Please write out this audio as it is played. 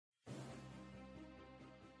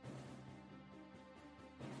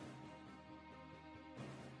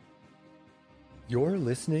You're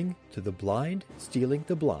listening to The Blind Stealing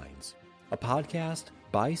the Blinds, a podcast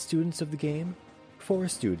by students of the game for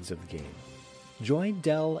students of the game. Join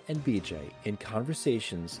Del and BJ in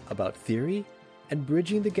conversations about theory and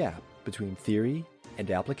bridging the gap between theory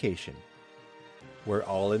and application. We're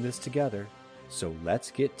all in this together, so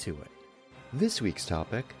let's get to it. This week's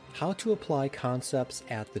topic, how to apply concepts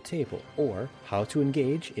at the table, or how to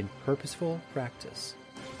engage in purposeful practice.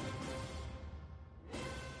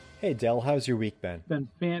 Hey Del, how's your week been? Been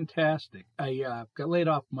fantastic. I got laid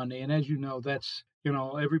off Monday, and as you know, that's,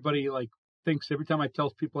 everybody thinks every time I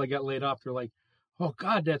tell people I got laid off, they're like, oh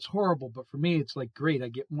God, that's horrible. But for me, it's great. I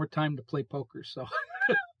get more time to play poker. So,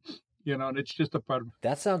 and it's just a part of it.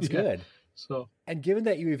 That sounds good. So, and given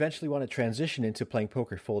that you eventually want to transition into playing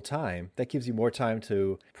poker full time, that gives you more time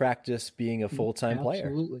to practice being a full-time player.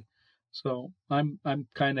 Absolutely. So I'm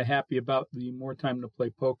kind of happy about the more time to play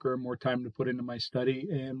poker, more time to put into my study,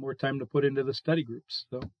 and more time to put into the study groups.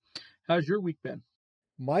 So how's your week been?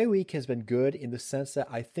 My week has been good in the sense that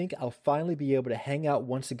I think I'll finally be able to hang out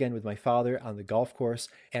once again with my father on the golf course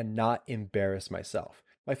and not embarrass myself.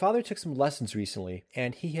 My father took some lessons recently,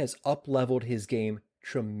 and he has up-leveled his game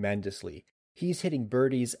tremendously. He's hitting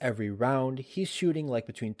birdies every round. He's shooting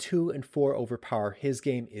between 2 and 4 over par. His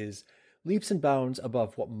game is leaps and bounds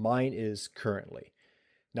above what mine is currently.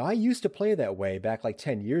 Now, I used to play that way back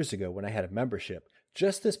 10 years ago when I had a membership.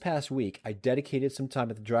 Just this past week, I dedicated some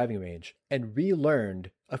time at the driving range and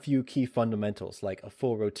relearned a few key fundamentals like a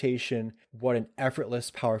full rotation, what an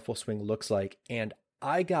effortless, powerful swing looks like, and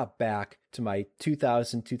I got back to my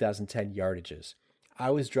 2010 yardages.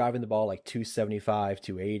 I was driving the ball 275,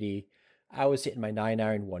 280. I was hitting my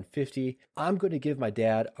 9-iron 150. I'm going to give my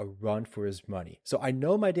dad a run for his money. So I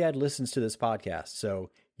know my dad listens to this podcast,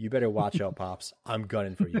 so you better watch out, Pops. I'm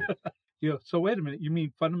gunning for you. So wait a minute. You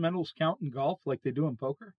mean fundamentals count in golf like they do in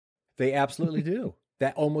poker? They absolutely do.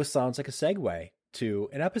 That almost sounds like a segue to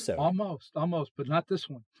an episode. Almost, but not this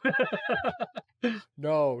one.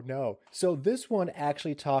 No. So this one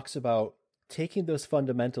actually talks about taking those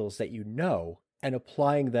fundamentals that you know and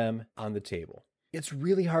applying them on the table. It's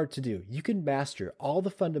really hard to do. You can master all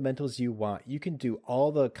the fundamentals you want. You can do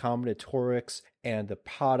all the combinatorics and the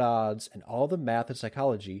pot odds and all the math and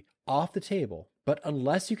psychology off the table. But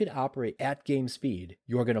unless you can operate at game speed,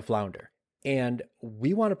 you're going to flounder. And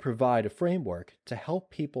we want to provide a framework to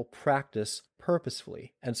help people practice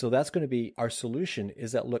purposefully. And so that's going to be our solution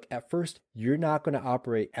is that, look, at first, you're not going to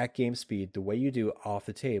operate at game speed the way you do off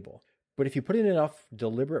the table. But if you put in enough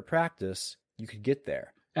deliberate practice, you could get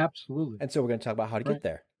there. Absolutely. And so we're going to talk about how to get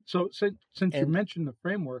there. So since you mentioned the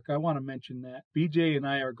framework, I want to mention that BJ and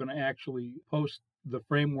I are going to actually post the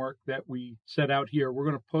framework that we set out here. We're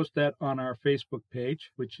going to post that on our Facebook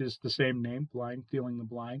page, which is the same name, Blind Stealing the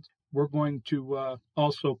Blinds. We're going to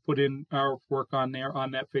also put in our work on there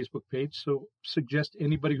on that Facebook page. So suggest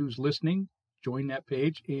anybody who's listening, join that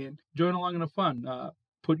page and join along in the fun.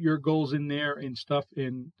 Put your goals in there and stuff,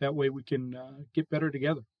 and that way we can get better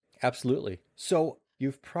together. Absolutely. So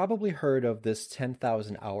you've probably heard of this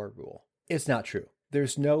 10,000 hour rule. It's not true.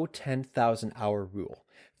 There's no 10,000 hour rule.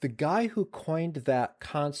 The guy who coined that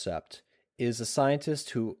concept is a scientist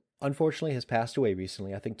who unfortunately has passed away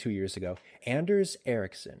recently, I think 2 years ago, Anders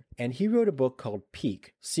Ericsson. And he wrote a book called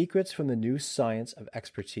Peak, Secrets from the New Science of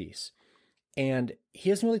Expertise. And he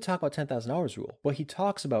doesn't really talk about 10,000 hours rule. What he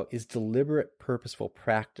talks about is deliberate, purposeful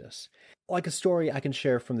practice. Like a story I can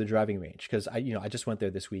share from the driving range, because I just went there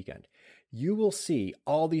this weekend. You will see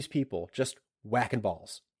all these people just whacking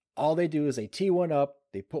balls. All they do is they tee one up,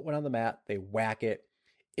 they put one on the mat, they whack it.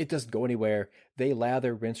 It doesn't go anywhere. They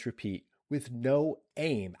lather, rinse, repeat with no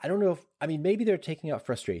aim. I don't know maybe they're taking out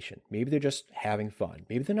frustration. Maybe they're just having fun.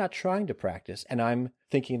 Maybe they're not trying to practice, and I'm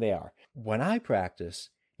thinking they are. When I practice,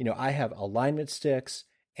 I have alignment sticks,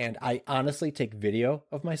 and I honestly take video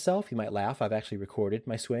of myself. You might laugh. I've actually recorded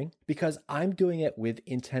my swing because I'm doing it with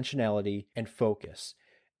intentionality and focus.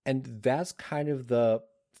 And that's kind of the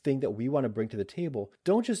thing that we want to bring to the table.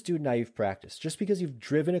 Don't just do naive practice. Just because you've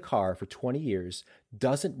driven a car for 20 years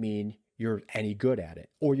doesn't mean you're any good at it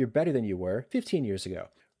or you're better than you were 15 years ago.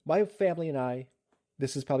 My family and I,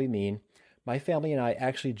 this is probably mean, my family and I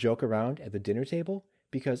actually joke around at the dinner table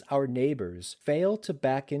because our neighbors fail to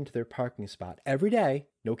back into their parking spot every day.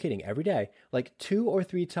 No kidding, every day. 2 or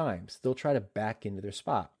 3 times, they'll try to back into their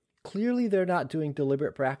spot. Clearly, they're not doing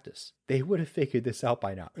deliberate practice. They would have figured this out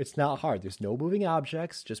by now. It's not hard. There's no moving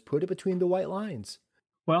objects. Just put it between the white lines.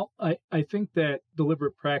 Well, I think that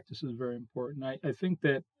deliberate practice is very important. I think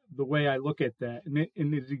that the way I look at that, and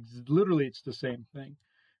it's the same thing.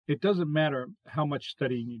 It doesn't matter how much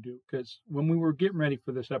studying you do, because when we were getting ready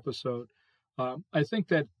for this episode, I think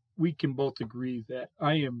that we can both agree that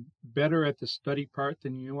I am better at the study part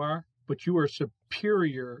than you are, but you are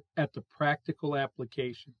superior at the practical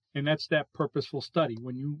application. And that's that purposeful study.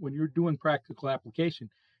 When you're doing practical application,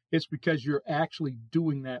 it's because you're actually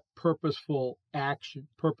doing that purposeful action,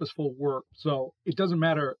 purposeful work. So it doesn't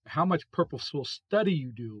matter how much purposeful study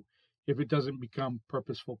you do if it doesn't become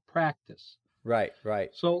purposeful practice. Right, right.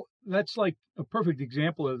 So that's like a perfect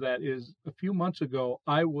example of that is a few months ago,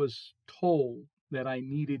 I was told that I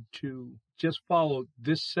needed to just follow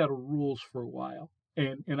this set of rules for a while.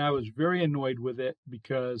 And I was very annoyed with it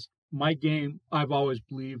because my game, I've always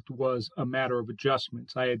believed, was a matter of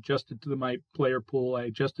adjustments. I adjusted to my player pool. I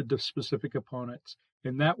adjusted to specific opponents.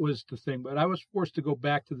 And that was the thing. But I was forced to go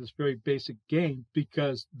back to this very basic game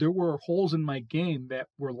because there were holes in my game that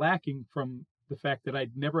were lacking from the fact that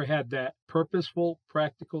I'd never had that purposeful,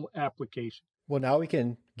 practical application. Well, now we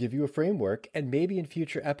can give you a framework, and maybe in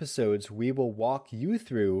future episodes, we will walk you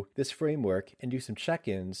through this framework and do some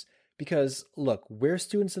check-ins. Because, look, we're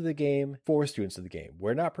students of the game for students of the game.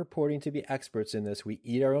 We're not purporting to be experts in this. We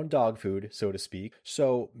eat our own dog food, so to speak.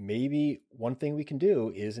 So maybe one thing we can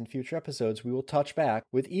do is in future episodes, we will touch back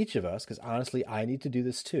with each of us, because honestly, I need to do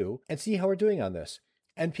this too, and see how we're doing on this.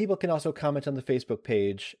 And people can also comment on the Facebook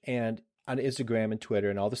page and on Instagram and Twitter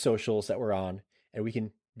and all the socials that we're on, and we can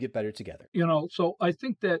get better together. So I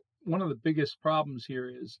think that one of the biggest problems here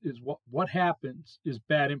is what happens is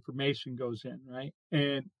bad information goes in, right?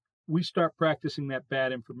 And we start practicing that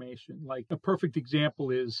bad information. Like a perfect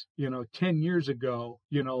example is, 10 years ago,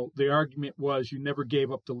 the argument was you never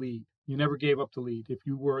gave up the lead. You never gave up the lead. If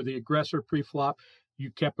you were the aggressor pre-flop,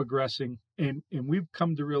 you kept aggressing. And we've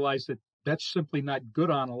come to realize that that's simply not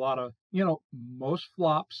good on a lot of, most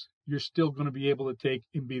flops. You're still going to be able to take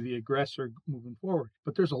and be the aggressor moving forward.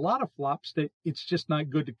 But there's a lot of flops that it's just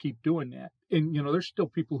not good to keep doing that. And, there's still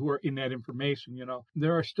people who are in that information.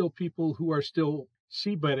 There are still people who are still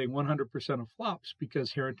c-betting 100% of flops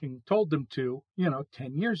because Harrington told them to,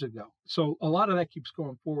 10 years ago. So a lot of that keeps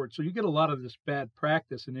going forward. So you get a lot of this bad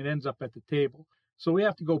practice and it ends up at the table. So we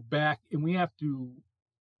have to go back and we have to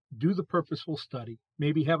do the purposeful study,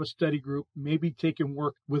 maybe have a study group, maybe take and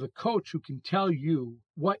work with a coach who can tell you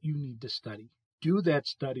what you need to study. Do that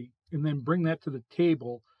study and then bring that to the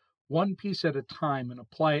table one piece at a time and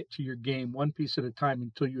apply it to your game one piece at a time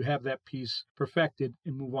until you have that piece perfected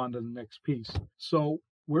and move on to the next piece. So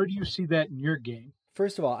where do you see that in your game?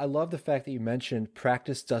 First of all, I love the fact that you mentioned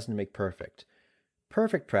practice doesn't make perfect.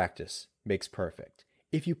 Perfect practice makes perfect.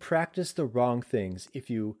 If you practice the wrong things, if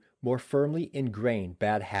you more firmly ingrain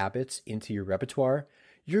bad habits into your repertoire,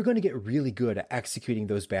 you're going to get really good at executing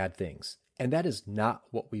those bad things. And that is not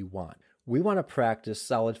what we want. We want to practice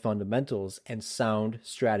solid fundamentals and sound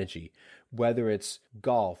strategy, whether it's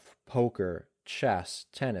golf, poker, chess,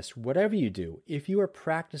 tennis, whatever you do. If you are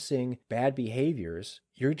practicing bad behaviors,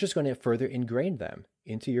 you're just going to further ingrain them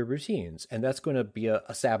into your routines. And that's going to be a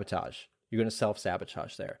sabotage. You're going to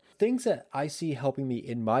self-sabotage there. Things that I see helping me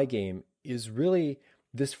in my game is really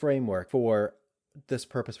this framework for this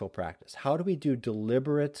purposeful practice. How do we do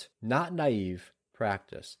deliberate, not naive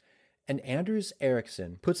practice? And Anders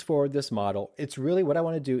Ericsson puts forward this model. It's really what I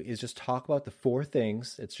want to do is just talk about the 4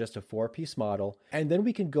 things. It's just a 4-piece model. And then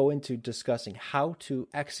we can go into discussing how to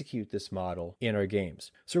execute this model in our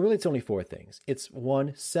games. So really it's only 4 things. It's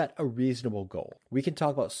 1, set a reasonable goal. We can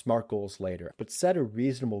talk about SMART goals later, but set a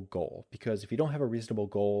reasonable goal, because if you don't have a reasonable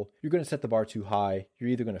goal, you're going to set the bar too high. You're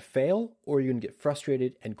either going to fail or you're going to get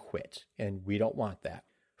frustrated and quit. And we don't want that.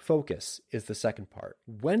 Focus is the second part.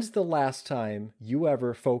 When's the last time you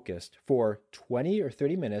ever focused for 20 or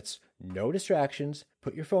 30 minutes, no distractions,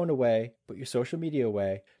 put your phone away, put your social media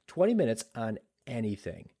away, 20 minutes on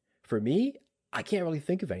anything? For me, I can't really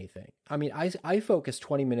think of anything. I mean, I focus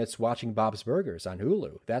 20 minutes watching Bob's Burgers on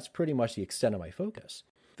Hulu. That's pretty much the extent of my focus.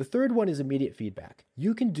 The third one is immediate feedback.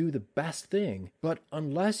 You can do the best thing, but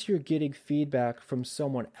unless you're getting feedback from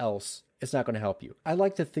someone else, it's not going to help you. I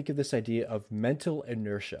like to think of this idea of mental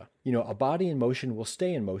inertia. A body in motion will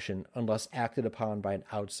stay in motion unless acted upon by an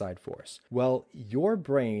outside force. Well, your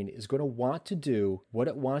brain is going to want to do what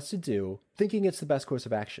it wants to do, thinking it's the best course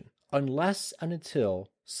of action, unless and until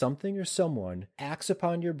something or someone acts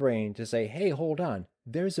upon your brain to say, hey, hold on,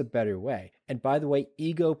 there's a better way. And by the way,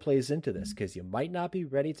 ego plays into this because you might not be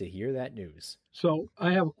ready to hear that news. So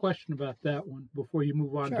I have a question about that one before you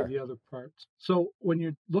move on to the other parts. So when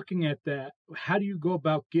you're looking at that, how do you go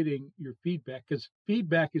about getting your feedback? Because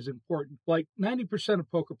feedback is important. Like 90%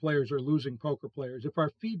 of poker players are losing poker players. If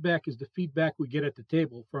our feedback is the feedback we get at the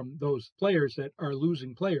table from those players that are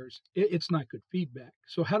losing players, it's not good feedback.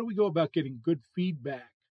 So how do we go about getting good feedback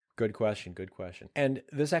Good question. Good question. And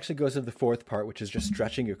this actually goes into the fourth part, which is just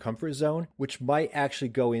stretching your comfort zone, which might actually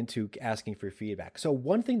go into asking for feedback. So,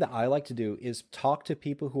 one thing that I like to do is talk to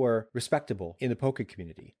people who are respectable in the poker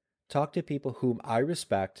community. Talk to people whom I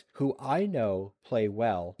respect, who I know play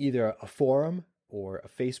well, either a forum or a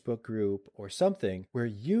Facebook group or something where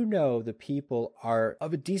you know the people are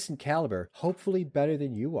of a decent caliber, hopefully better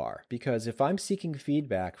than you are. Because if I'm seeking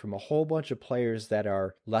feedback from a whole bunch of players that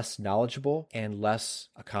are less knowledgeable and less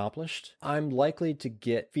accomplished, I'm likely to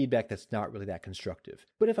get feedback that's not really that constructive.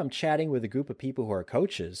 But if I'm chatting with a group of people who are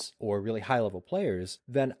coaches or really high level players,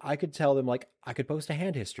 then I could tell them, like, I could post a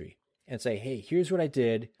hand history and say, hey, here's what I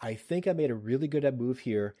did. I think I made a really good move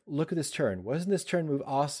here. Look at this turn. Wasn't this turn move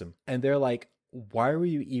awesome? And they're like, why were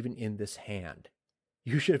you even in this hand?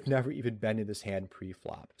 You should have never even been in this hand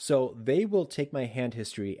pre-flop. So they will take my hand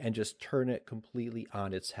history and just turn it completely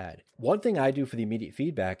on its head. One thing I do for the immediate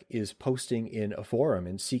feedback is posting in a forum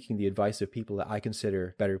and seeking the advice of people that I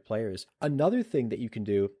consider better players. Another thing that you can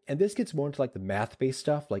do, and this gets more into like the math-based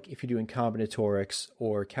stuff, like if you're doing combinatorics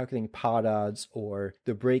or calculating pot odds or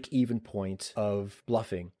the break-even point of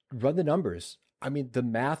bluffing, run the numbers. I mean, the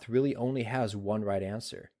math really only has one right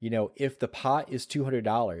answer. You know, if the pot is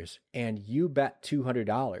 $200 and you bet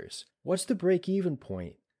 $200, what's the break-even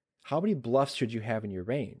point? How many bluffs should you have in your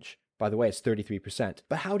range? By the way, it's 33%.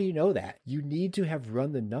 But how do you know that? You need to have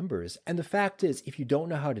run the numbers. And the fact is, if you don't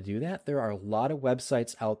know how to do that, there are a lot of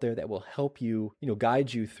websites out there that will help you,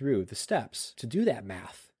 guide you through the steps to do that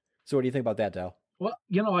math. So what do you think about that, Del? Well,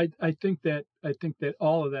 I think that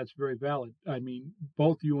all of that's very valid. I mean,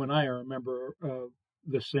 both you and I are a member of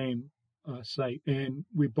the same site, and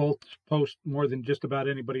we both post more than just about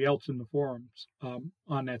anybody else in the forums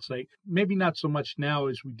on that site. Maybe not so much now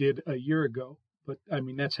as we did a year ago, but I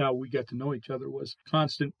mean, that's how we got to know each other, was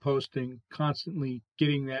constant posting, constantly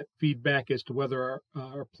getting that feedback as to whether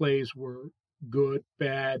our plays were good,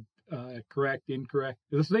 bad, correct, incorrect.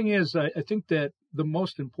 The thing is, I think that the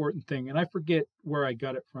most important thing, and I forget where I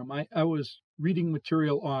got it from, I was reading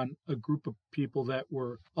material on a group of people that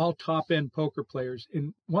were all top-end poker players,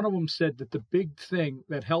 and one of them said that the big thing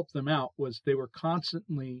that helped them out was they were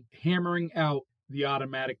constantly hammering out the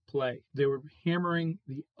automatic play. They were hammering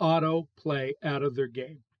the auto play out of their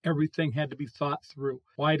game. Everything had to be thought through.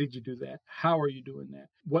 Why did you do that? How are you doing that?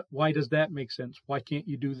 Why does that make sense? Why can't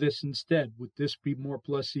you do this instead? Would this be more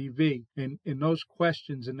plus EV? And those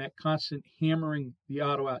questions and that constant hammering the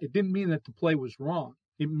auto out, it didn't mean that the play was wrong.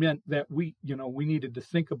 It meant that we needed to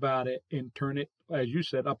think about it and turn it, as you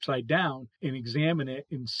said, upside down and examine it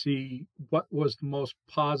and see what was the most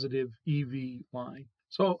positive EV line.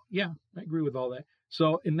 So, yeah, I agree with all that.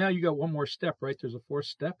 So, and now you got one more step, right? There's a fourth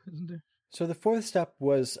step, isn't there? So the fourth step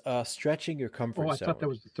was stretching your comfort zone. Oh, I thought that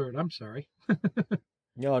was the third. I'm sorry.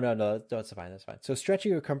 No, that's fine. That's fine. So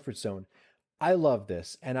stretching your comfort zone. I love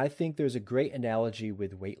this, and I think there's a great analogy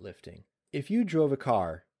with weightlifting. If you drove a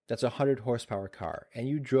car that's a 100 horsepower car, and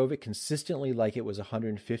you drove it consistently like it was a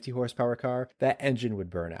 150 horsepower car, that engine would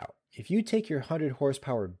burn out. If you take your 100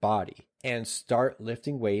 horsepower body and start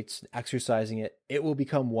lifting weights, exercising it, it will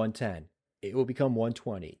become 110. It will become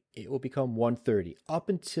 120. It will become 130 up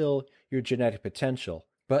until your genetic potential.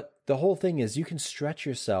 But the whole thing is you can stretch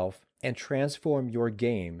yourself and transform your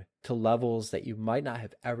game to levels that you might not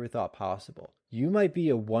have ever thought possible. You might be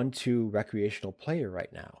a 1-2 recreational player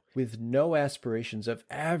right now with no aspirations of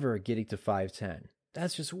ever getting to 510.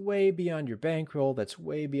 That's just way beyond your bankroll. That's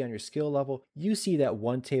way beyond your skill level. You see that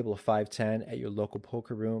one table of 510 at your local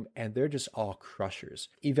poker room, and they're just all crushers.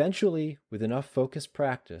 Eventually, with enough focused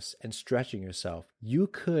practice and stretching yourself, you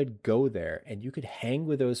could go there and you could hang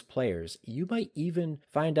with those players. You might even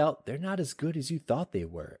find out they're not as good as you thought they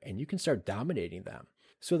were, and you can start dominating them.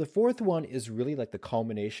 So the fourth one is really like the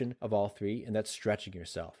culmination of all three, and that's stretching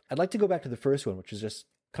yourself. I'd like to go back to the first one, which is just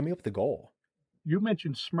coming up with a goal. You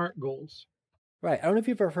mentioned SMART goals. Right. I don't know if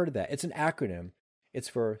you've ever heard of that. It's an acronym. It's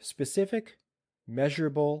for specific,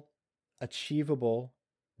 measurable, achievable,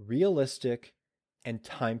 realistic, and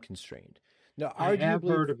time constrained. Now, I have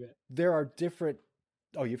heard of it. There are different.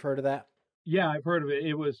 Oh, you've heard of that? Yeah, I've heard of it.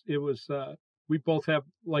 It was. We both have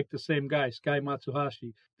like the same guy, Sky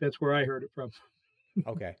Matsuhashi. That's where I heard it from.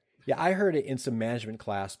 Okay. Yeah, I heard it in some management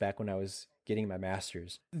class back when I was getting my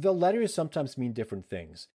master's. The letters sometimes mean different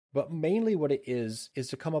things, but mainly what it is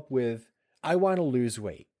to come up with, I want to lose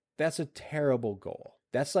weight. That's a terrible goal.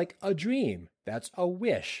 That's like a dream. That's a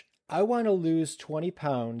wish. I want to lose 20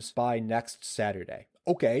 pounds by next Saturday.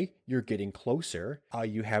 Okay, you're getting closer.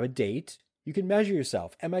 You have a date. You can measure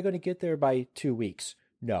yourself. Am I going to get there by 2 weeks?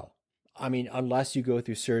 No. I mean, unless you go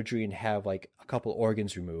through surgery and have like a couple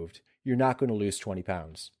organs removed, you're not going to lose 20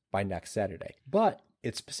 pounds by next Saturday. But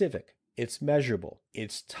It's specific, it's measurable,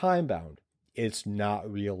 it's time-bound, it's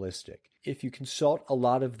not realistic. If you consult a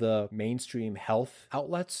lot of the mainstream health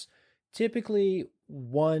outlets, typically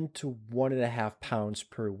 1 to 1.5 pounds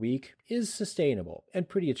per week is sustainable and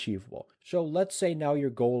pretty achievable. So let's say now your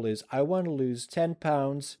goal is, I want to lose 10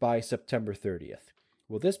 pounds by September 30th.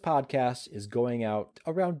 Well, this podcast is going out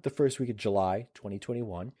around the first week of July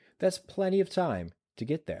 2021. That's plenty of time to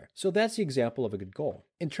get there. So that's the example of a good goal.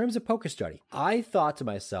 In terms of poker study, I thought to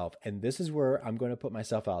myself, and this is where I'm going to put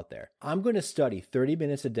myself out there, I'm going to study 30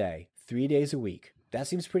 minutes a day, 3 days a week. That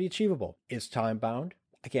seems pretty achievable. It's time bound.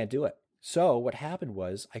 I can't do it. So what happened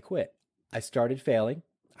was I quit. I started failing.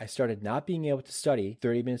 I started not being able to study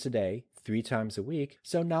 30 minutes a day, 3 times a week.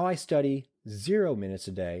 So now I study 0 minutes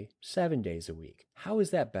a day, 7 days a week. How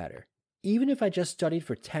is that better? Even if I just studied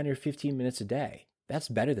for 10 or 15 minutes a day, that's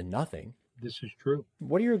better than nothing. This is true.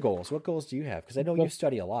 What are your goals? What goals do you have? Because I know you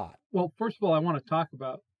study a lot. Well, first of all, I want to talk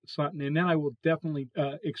about something, and then I will definitely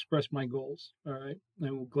express my goals. All right. I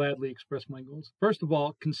will gladly express my goals. First of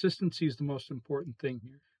all, consistency is the most important thing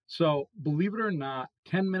here. So believe it or not,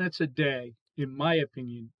 10 minutes a day, in my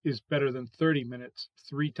opinion, is better than 30 minutes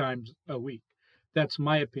 3 times a week. That's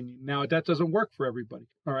my opinion. Now, that doesn't work for everybody,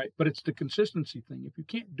 all right? But it's the consistency thing. If you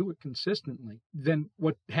can't do it consistently, then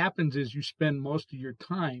what happens is you spend most of your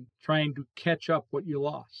time trying to catch up what you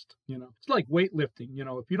lost, It's like weightlifting,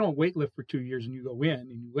 If you don't weightlift for 2 years and you go in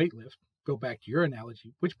and you weightlift, go back to your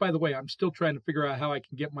analogy, which, by the way, I'm still trying to figure out how I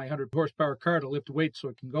can get my 100 horsepower car to lift weights so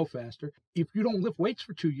it can go faster. If you don't lift weights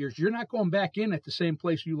for 2 years, you're not going back in at the same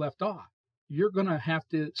place you left off. You're going to have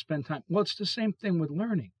to spend time. Well, it's the same thing with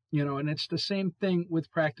learning. And it's the same thing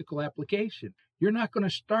with practical application. You're not going to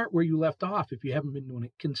start where you left off if you haven't been doing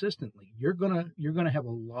it consistently. You're going to have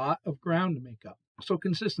a lot of ground to make up. So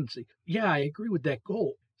consistency. Yeah, I agree with that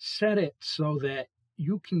goal. Set it so that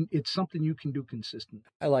it's something you can do consistently.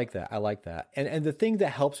 I like that. And the thing that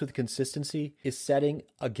helps with consistency is setting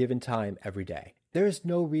a given time every day. There is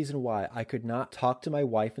no reason why I could not talk to my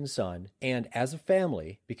wife and son, and as a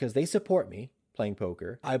family, because they support me playing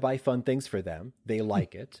poker, I buy fun things for them. They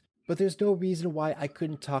like it. But there's no reason why I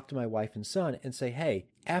couldn't talk to my wife and son and say, hey,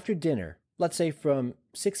 after dinner, let's say from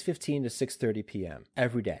 6:15 to 6:30 p.m.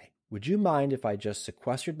 every day, would you mind if I just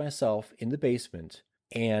sequestered myself in the basement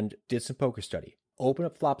and did some poker study? Open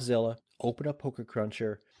up Flopzilla, open up Poker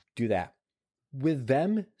Cruncher, do that. With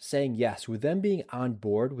them saying yes, with them being on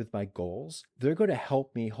board with my goals, they're going to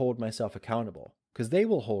help me hold myself accountable, because they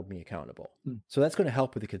will hold me accountable. So that's going to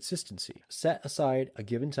help with the consistency. Set aside a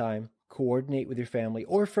given time, coordinate with your family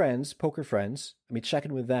or friends, poker friends. Check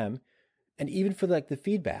in with them. And even for the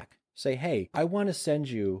feedback, say, hey, I want to send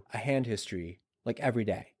you a hand history every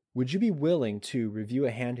day. Would you be willing to review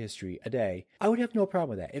a hand history a day? I would have no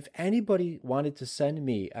problem with that. If anybody wanted to send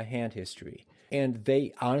me a hand history and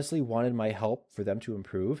they honestly wanted my help for them to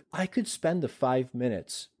improve, I could spend the 5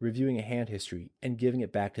 minutes reviewing a hand history and giving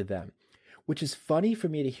it back to them. Which is funny for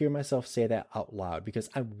me to hear myself say that out loud, because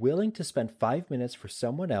I'm willing to spend 5 minutes for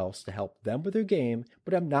someone else to help them with their game,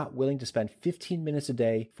 but I'm not willing to spend 15 minutes a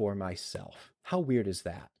day for myself. How weird is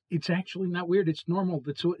that? It's actually not weird. It's normal.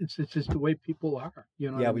 It's just the way people are.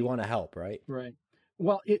 We want to help, right? Right.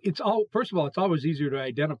 Well, first of all, it's always easier to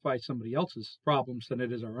identify somebody else's problems than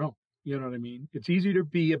it is our own. You know what I mean? It's easier to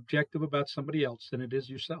be objective about somebody else than it is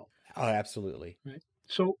yourself. Oh, absolutely. Right.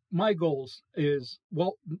 So my goals is,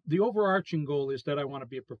 the overarching goal is that I want to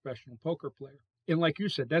be a professional poker player. And like you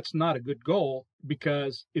said, that's not a good goal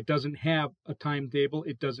because it doesn't have a timetable.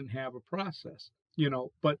 It doesn't have a process,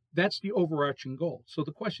 but that's the overarching goal. So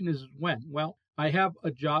the question is when? Well, I have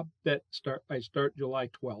a job that I start July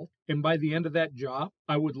 12th. And by the end of that job,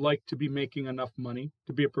 I would like to be making enough money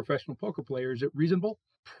to be a professional poker player. Is it reasonable?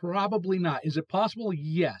 Probably not. Is it possible?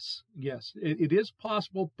 Yes. It is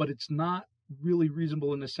possible, but it's not really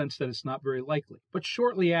reasonable in the sense that it's not very likely. But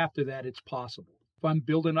shortly after that, it's possible. If I'm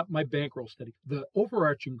building up my bankroll steady, the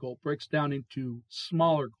overarching goal breaks down into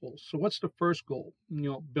smaller goals. So what's the first goal?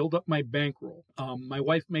 Build up my bankroll. My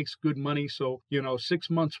wife makes good money, so 6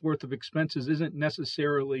 months worth of expenses isn't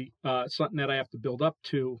necessarily something that I have to build up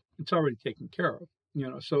to. It's already taken care of.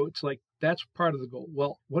 So it's that's part of the goal.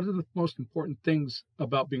 Well, what are the most important things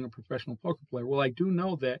about being a professional poker player? Well, I do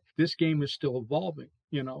know that this game is still evolving,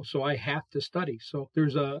 so I have to study. So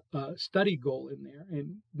there's a study goal in there.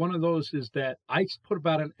 And one of those is that I put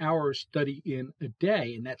about an hour of study in a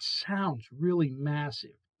day. And that sounds really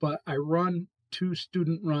massive, but I run 2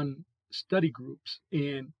 student-run study groups,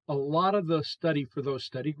 and a lot of the study for those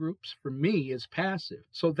study groups for me is passive,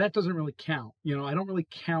 so that doesn't really count. I don't really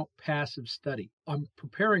count passive study. I'm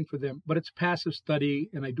preparing for them, but it's passive study,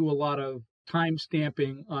 and I do a lot of time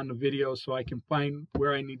stamping on the video so I can find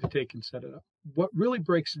where I need to take and set it up. What really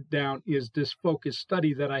breaks it down is this focused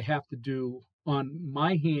study that I have to do on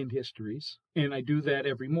my hand histories, and I do that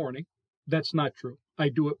every morning. That's not true. I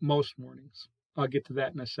do it most mornings. I'll get to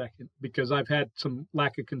that in a second because I've had some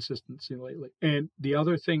lack of consistency lately. And the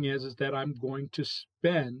other thing is that I'm going to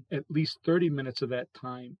spend at least 30 minutes of that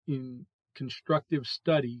time in constructive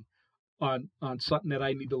study on something that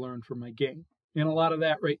I need to learn for my game. And a lot of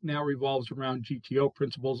that right now revolves around GTO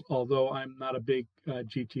principles. Although I'm not a big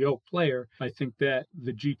GTO player, I think that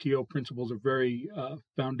the GTO principles are very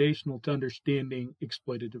foundational to understanding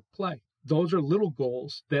exploitative play. Those are little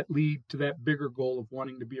goals that lead to that bigger goal of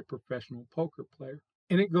wanting to be a professional poker player.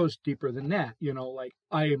 And it goes deeper than that. Like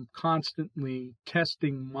I am constantly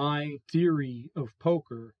testing my theory of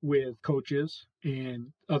poker with coaches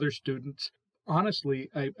and other students. Honestly,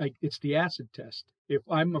 it's the acid test. If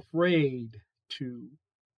I'm afraid to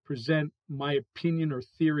present my opinion or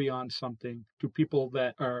theory on something to people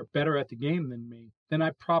that are better at the game than me, then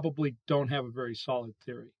I probably don't have a very solid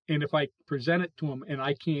theory. And if I present it to them and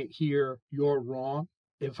I can't hear you're wrong,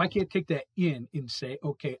 if I can't take that in and say,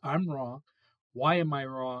 okay, I'm wrong, why am I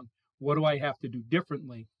wrong? What do I have to do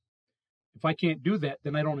differently? If I can't do that,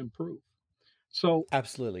 then I don't improve. So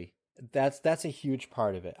absolutely. That's a huge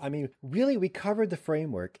part of it. I mean, really, we covered the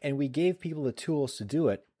framework and we gave people the tools to do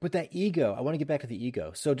it. But that ego, I want to get back to the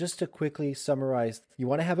ego. So just to quickly summarize, you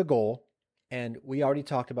want to have a goal. And we already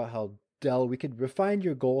talked about how, Del, we could refine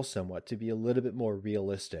your goal somewhat to be a little bit more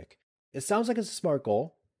realistic. It sounds like it's a SMART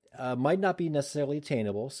goal. Might not be necessarily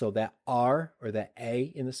attainable. So that R or that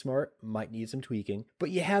A in the SMART might need some tweaking. But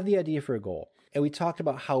you have the idea for a goal. And we talked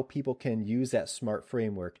about how people can use that SMART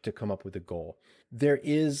framework to come up with a goal. There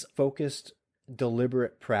is focused,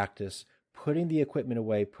 deliberate practice, putting the equipment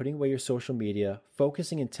away, putting away your social media,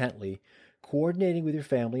 focusing intently, coordinating with your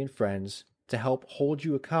family and friends to help hold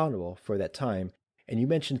you accountable for that time. And you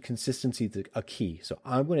mentioned consistency is a key. So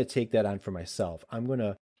I'm going to take that on for myself. I'm going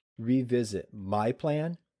to revisit my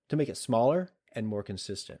plan to make it smaller and more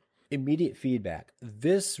consistent. Immediate feedback.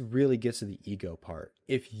 This really gets to the ego part.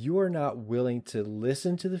 If you're not willing to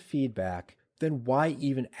listen to the feedback, then why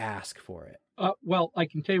even ask for it? Well, I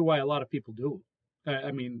can tell you why a lot of people do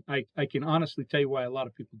it. I can honestly tell you why a lot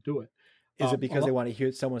of people do it. Is it because they want to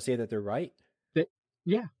hear someone say that they're right?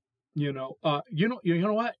 Yeah. You know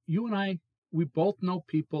what? You and I, we both know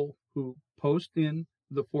people who post in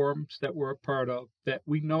the forums that we're a part of that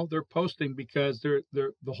we know they're posting because they're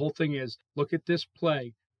the whole thing is, look at this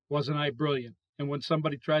play. Wasn't I brilliant? And when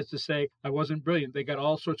somebody tries to say I wasn't brilliant, they got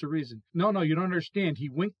all sorts of reasons. No, you don't understand. He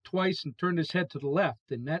winked twice and turned his head to the left,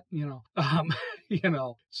 and that,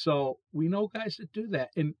 So we know guys that do that,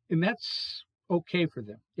 and that's okay for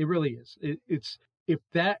them. It really is. It's if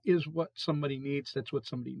that is what somebody needs, that's what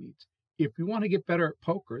somebody needs. If you want to get better at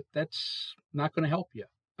poker, that's not going to help you.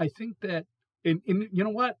 I think that, and you know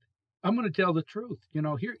what? I'm going to tell the truth.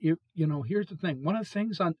 Here's the thing. One of the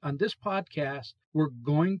things on this podcast, we're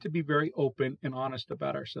going to be very open and honest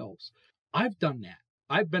about ourselves. I've done that.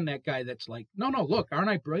 I've been that guy that's like, no, look, aren't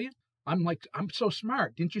I brilliant? I'm so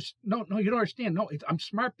smart. Didn't you? No, you don't understand. No, I'm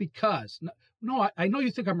smart because, no, I know you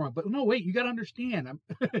think I'm wrong, but no, wait, you got to understand.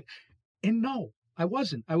 And no, I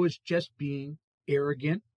wasn't. I was just being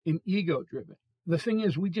arrogant and ego driven. The thing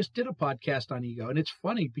is, we just did a podcast on ego, and it's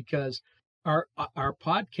funny because our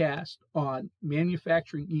podcast on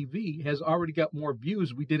manufacturing EV has already got more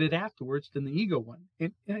views. We did it afterwards than the ego one.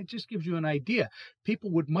 And it just gives you an idea. People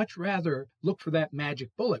would much rather look for that magic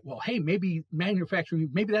bullet. Well, hey, maybe manufacturing,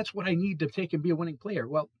 maybe that's what I need to take and be a winning player.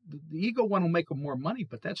 Well, the ego one will make them more money,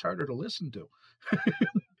 but that's harder to listen to.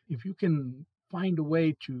 If you can find a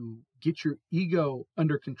way to get your ego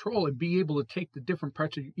under control and be able to take the different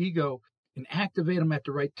parts of your ego and activate them at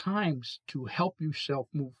the right times to help yourself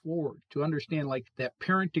move forward, to understand like that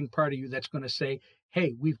parenting part of you that's going to say,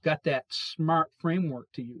 hey, we've got that SMART framework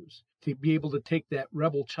to use, to be able to take that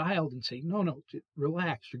rebel child and say, no,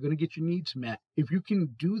 relax, you're going to get your needs met. If you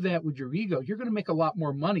can do that with your ego, you're going to make a lot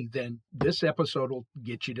more money than this episode will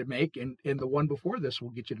get you to make, and the one before this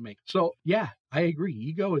will get you to make. So yeah, I agree.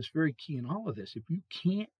 Ego is very key in all of this.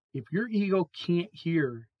 If your ego can't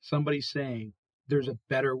hear somebody saying, there's a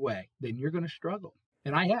better way, then you're going to struggle.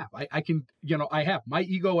 And I have. I have. My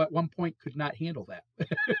ego at one point could not handle that.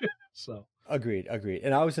 So. Agreed.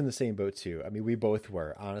 And I was in the same boat too. I mean, we both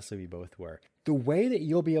were. Honestly, we both were. The way that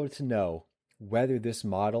you'll be able to know whether this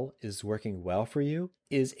model is working well for you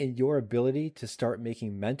is in your ability to start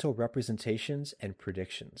making mental representations and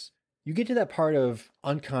predictions. You get to that part of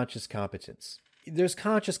unconscious competence. There's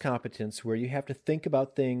conscious competence where you have to think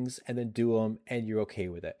about things and then do them and you're okay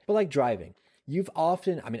with it. But like driving,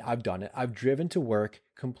 I've done it. I've driven to work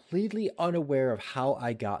completely unaware of how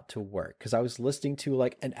I got to work because I was listening to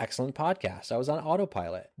like an excellent podcast. I was on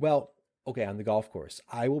autopilot. Well, okay, on the golf course,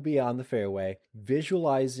 I will be on the fairway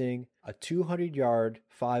visualizing a 200-yard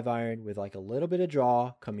 5-iron with like a little bit of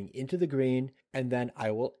draw coming into the green, and then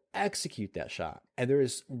I will execute that shot. And there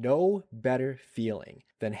is no better feeling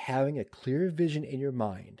than having a clear vision in your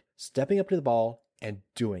mind, stepping up to the ball and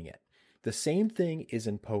doing it. The same thing is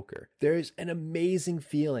in poker. There's an amazing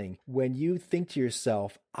feeling when you think to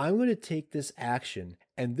yourself, I'm going to take this action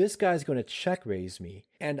and this guy's going to check raise me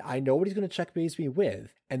and I know what he's going to check raise me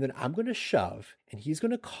with, and then I'm going to shove and he's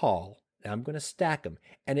going to call and I'm going to stack him,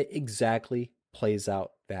 and it exactly plays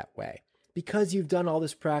out that way. Because you've done all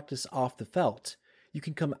this practice off the felt, you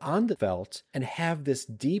can come on the felt and have this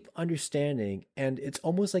deep understanding, and it's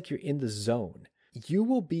almost like you're in the zone. You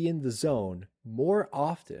will be in the zone more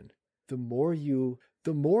often the more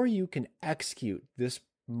you can execute this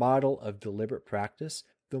model of deliberate practice,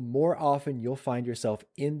 the more often you'll find yourself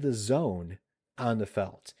in the zone on the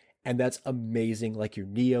felt. And that's amazing, like you're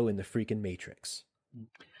Neo in the freaking Matrix.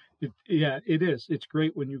 It is. It's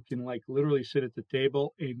great when you can like literally sit at the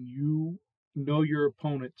table and you know your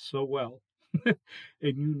opponent so well. And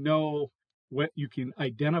you know what you can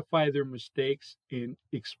identify their mistakes and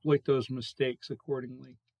exploit those mistakes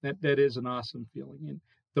accordingly. That is an awesome feeling. And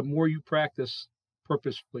the more you practice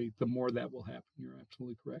purposefully, the more that will happen. You're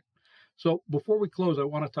absolutely correct. So before we close, I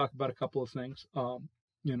want to talk about a couple of things.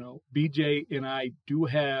 BJ and I do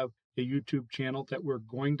have a YouTube channel that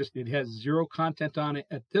it has zero content on it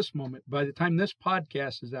at this moment. By the time this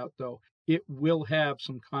podcast is out, though, it will have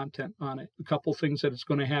some content on it. A couple things that is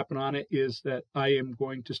going to happen on it is that I am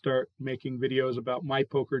going to start making videos about my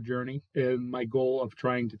poker journey and my goal of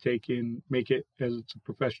trying to make it as a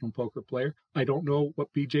professional poker player. I don't know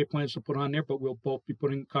what BJ plans to put on there, but we'll both be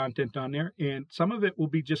putting content on there. And some of it will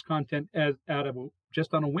be just content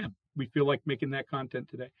just on a whim. We feel like making that content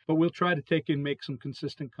today. But we'll try to make some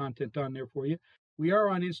consistent content on there for you. We are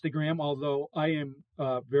on Instagram, although I am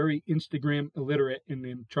very Instagram illiterate and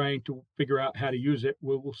am trying to figure out how to use it.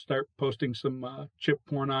 We'll start posting some chip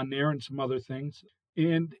porn on there and some other things.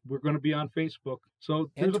 And we're going to be on Facebook.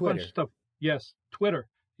 So there's a bunch of stuff. Yes, Twitter.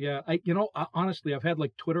 Yeah, honestly, I've had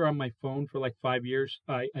like Twitter on my phone for like 5 years.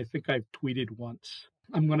 I think I've tweeted once.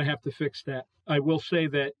 I'm going to have to fix that. I will say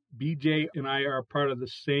that BJ and I are part of the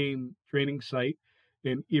same training site.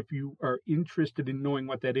 And if you are interested in knowing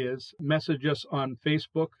what that is, message us on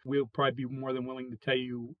Facebook. We'll probably be more than willing to tell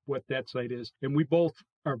you what that site is. And we both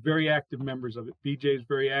are very active members of it. BJ is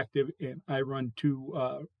very active, and I run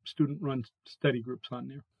 2 student-run study groups on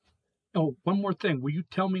there. Oh, one more thing. Will you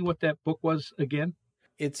tell me what that book was again?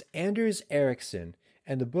 It's Anders Ericsson,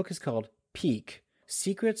 and the book is called Peak: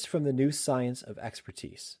 Secrets from the New Science of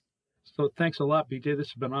Expertise. So thanks a lot, BJ. This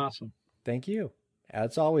has been awesome. Thank you.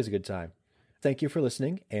 It's always a good time. Thank you for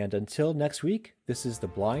listening, and until next week, this is The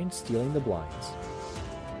Blind Stealing the Blinds.